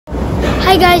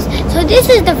Hi guys, so this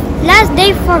is the last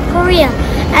day for Korea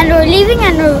and we're leaving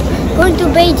and we're going to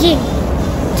Beijing,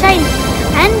 China,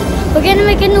 and we're gonna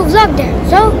make a new vlog there,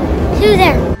 so see you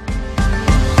there.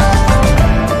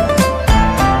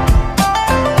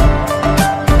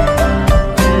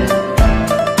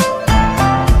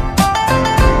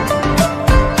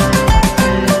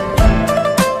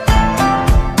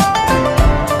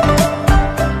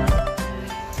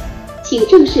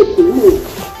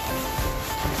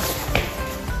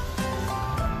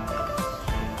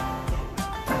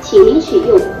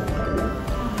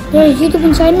 There is YouTube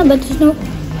in China, but there's no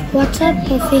WhatsApp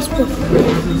or Facebook.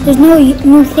 There's no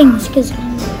new things because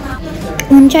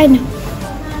in China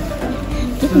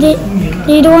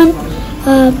they don't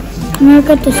want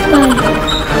America to spy.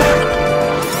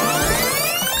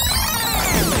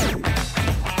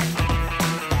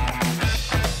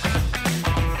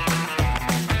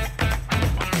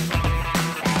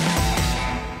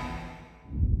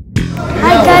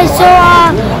 So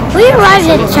we arrived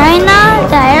at China,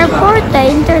 the airport, the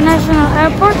international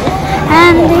airport,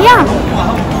 and yeah,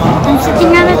 I'm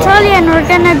sitting on the trolley and we're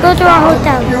gonna go to our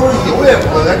hotel.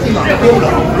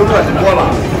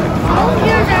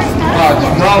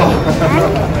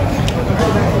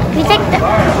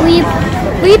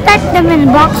 We packed them in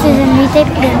boxes and we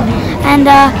take them, and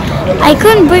I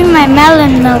couldn't bring my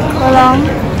melon milk along,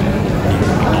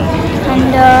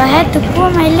 and I had to pour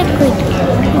my liquid,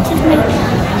 which is my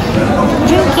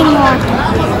drinking water.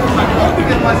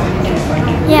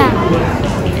 Yeah,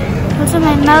 also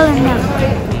my melon milk.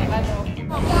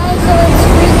 So it's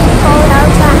really cold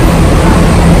outside.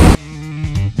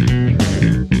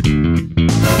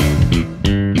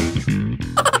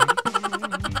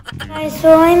 Guys, so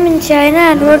I'm in China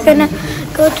and we're gonna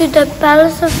go to the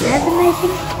Palace of Heaven, I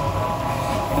think.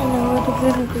 I know what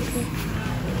we're gonna go to.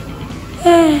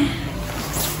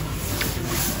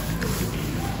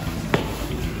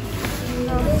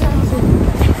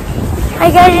 Hi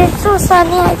guys, it's so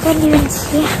sunny I can't even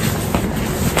see.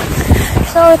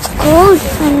 So it's cold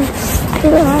and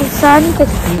it's sun.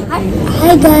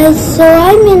 Hi guys, so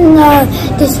I'm in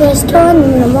this restaurant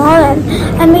in the mall and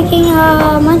I'm making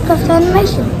a Minecraft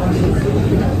animation.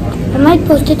 I might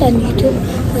post it on YouTube.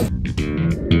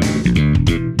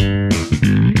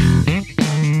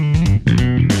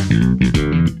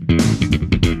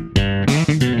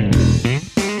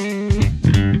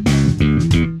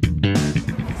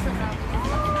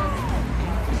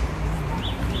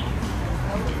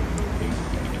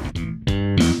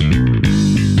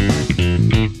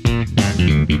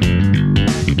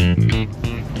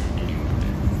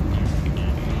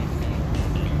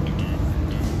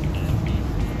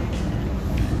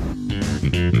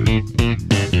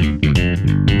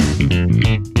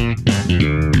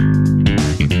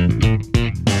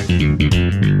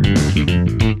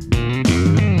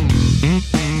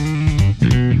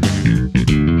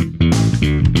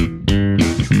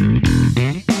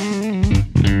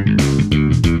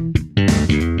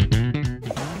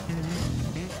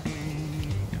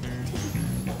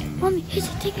 Mommy, here's a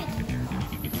ticket.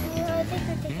 I'll take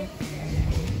the ticket.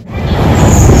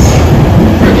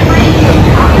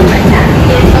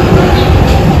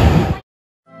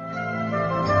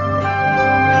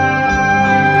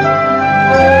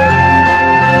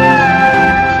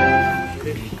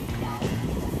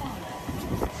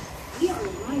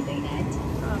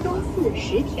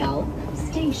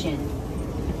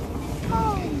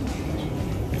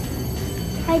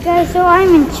 Hi guys, so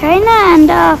I'm in China and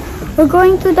we're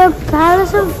going to the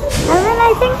Palace of Heaven,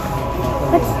 I think.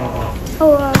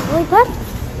 Wait, what?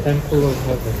 Temple of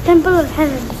Heaven. Temple of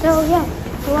Heaven. So yeah,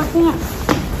 we're walking up.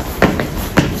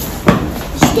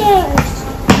 Stairs.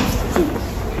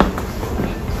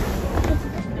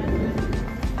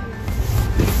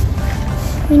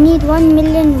 We need 1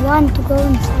 million yuan to go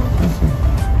inside.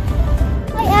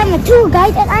 I am a tour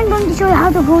guide and I'm going to show you how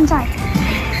to go inside.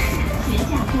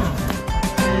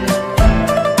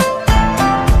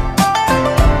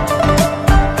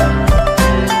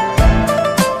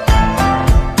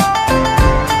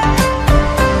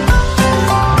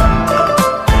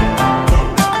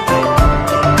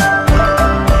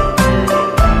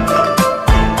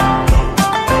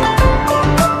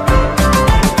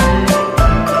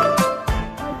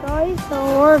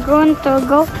 We're going to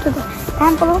go to the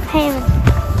Temple of Heaven.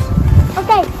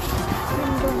 Okay.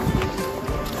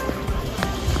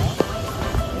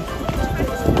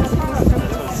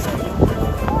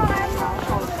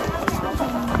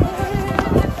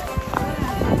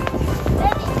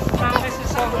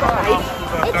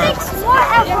 It takes more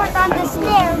effort on the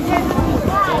stairs than on the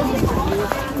ride.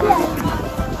 Yeah.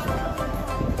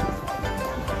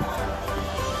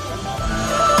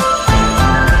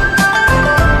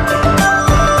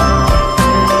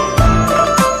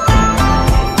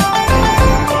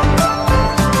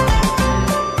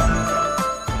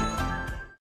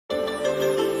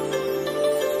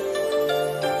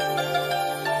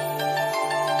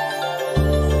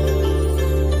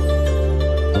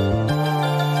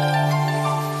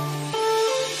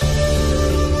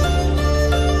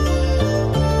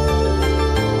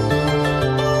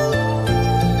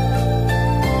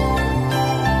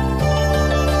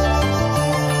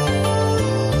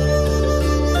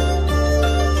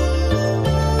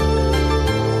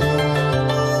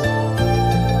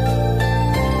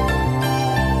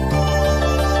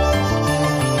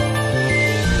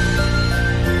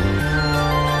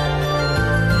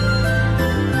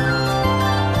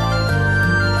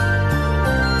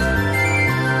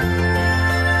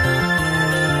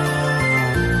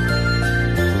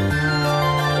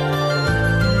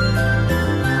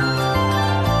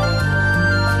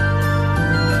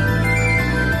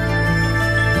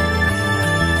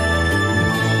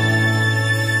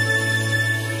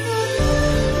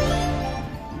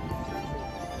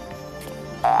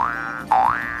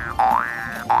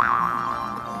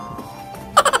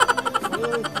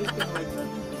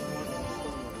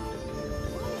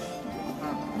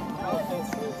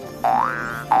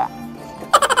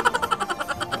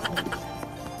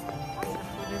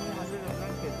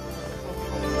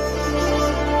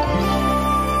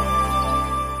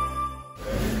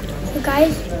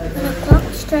 guys, the clock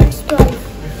strikes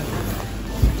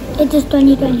 12. It is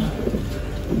 2020.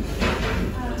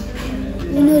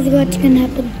 Who knows what's gonna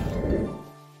happen?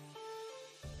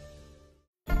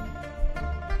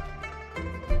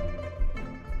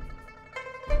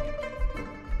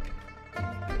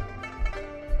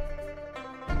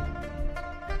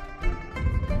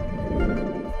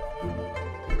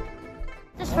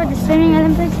 For the swimming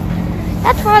Olympics,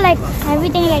 that's for like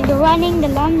everything, like the running, the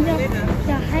long jump,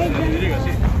 the high jump.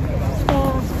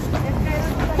 So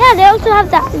yeah, they also have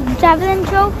the javelin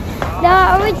throw.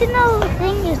 The original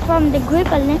thing is from the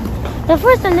Greek Olympics. The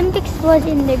first Olympics was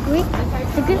in the Greek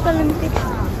Olympics,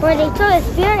 where they throw a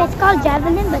spear. It's called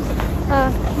javelin, but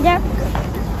they're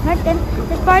not then.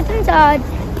 The Spartans,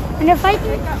 when they're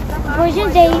fighting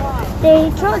Persians, they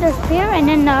throw their spear and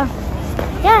then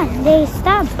yeah, they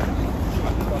stab.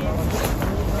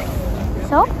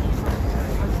 So,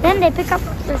 then they pick up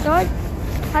the sword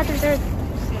out of their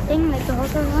thing, like the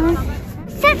horse one.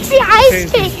 Sexy ice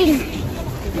skating!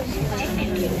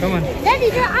 Come on. Daddy,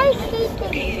 they're ice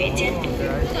skating!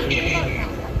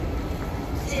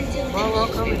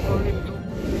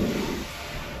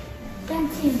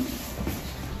 Can't see.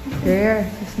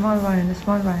 There, the small one, the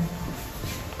small one.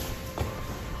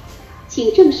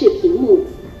 请正视屏幕。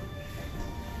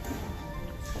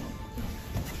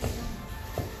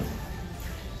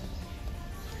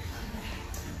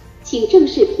请正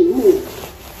视屏幕。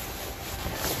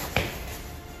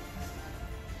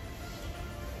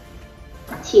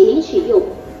请您使用。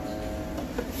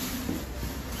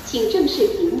请正视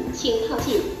屏幕，请靠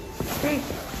近。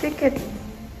Take it.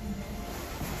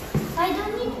 I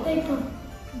don't need paper.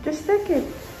 Just take it.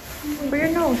 For your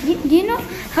nose. Do you know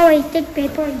how I take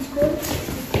paper in school?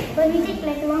 When we take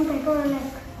like one paper, we're like...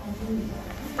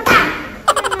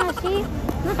 See?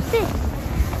 What's this?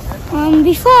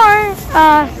 Before,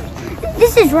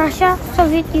 this is Russia,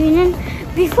 Soviet Union.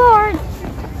 Before,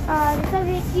 the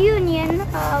Soviet Union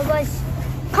was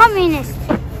communist.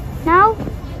 Now,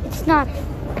 it's not.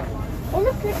 It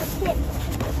looks like a ship.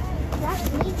 That's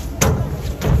me.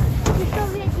 The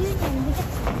Soviet Union. Because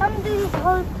some dude is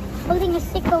holding a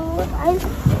sickle. I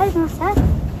don't know that.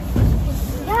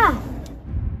 Yeah.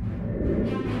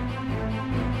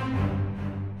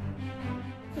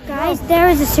 Guys, there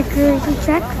is a security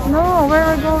check. No, where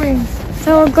are we going?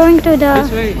 So we're going to the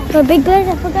This way. big place.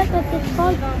 I forgot what it's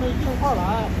called.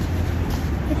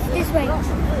 It's this way.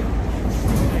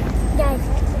 Guys,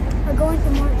 we're going to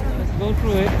more time. Let's go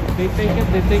through it. They take it.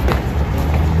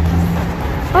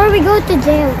 Or we go to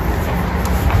jail.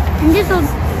 And this will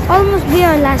almost be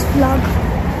our last vlog.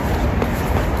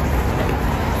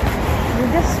 You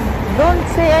just don't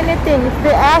say anything. If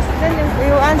they ask, then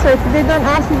you answer. If they don't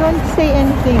ask, you don't say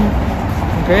anything.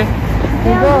 Okay?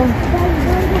 You go.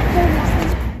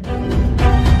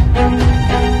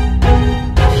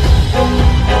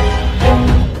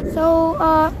 So,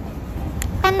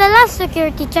 and the last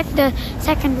security check, the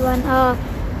second one,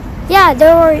 yeah,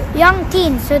 they were young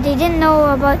teens, so they didn't know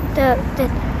about that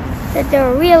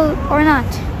they're real or not.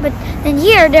 But then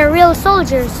here, they're real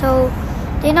soldiers, so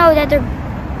they know that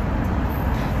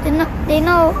they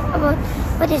know about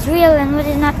what is real and what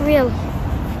is not real.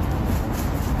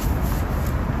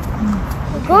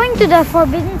 We're going to the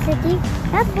Forbidden City.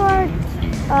 That's where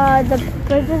the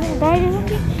president died or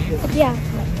something. But yeah,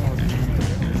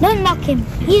 don't mock him.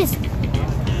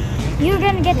 You're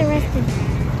gonna get arrested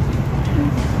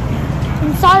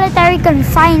in solitary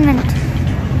confinement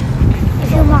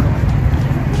if you mock.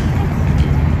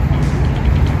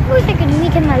 I wish I could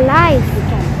meet him alive.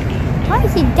 Why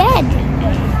is he dead?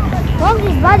 Well,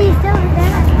 his body is still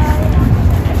there. I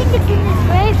think it's in his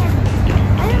grave.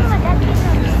 I don't know what that is.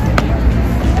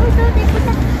 Also, they put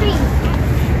up trees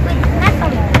with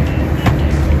metal.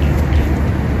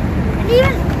 And they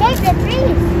even take the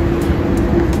trees.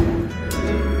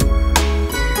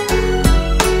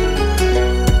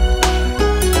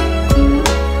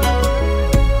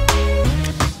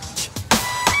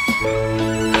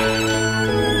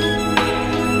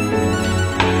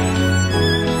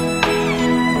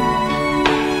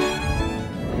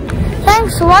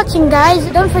 Thanks for watching, guys.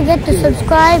 Don't forget to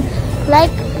subscribe,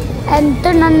 like, and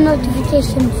turn on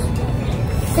notifications.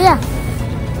 So yeah.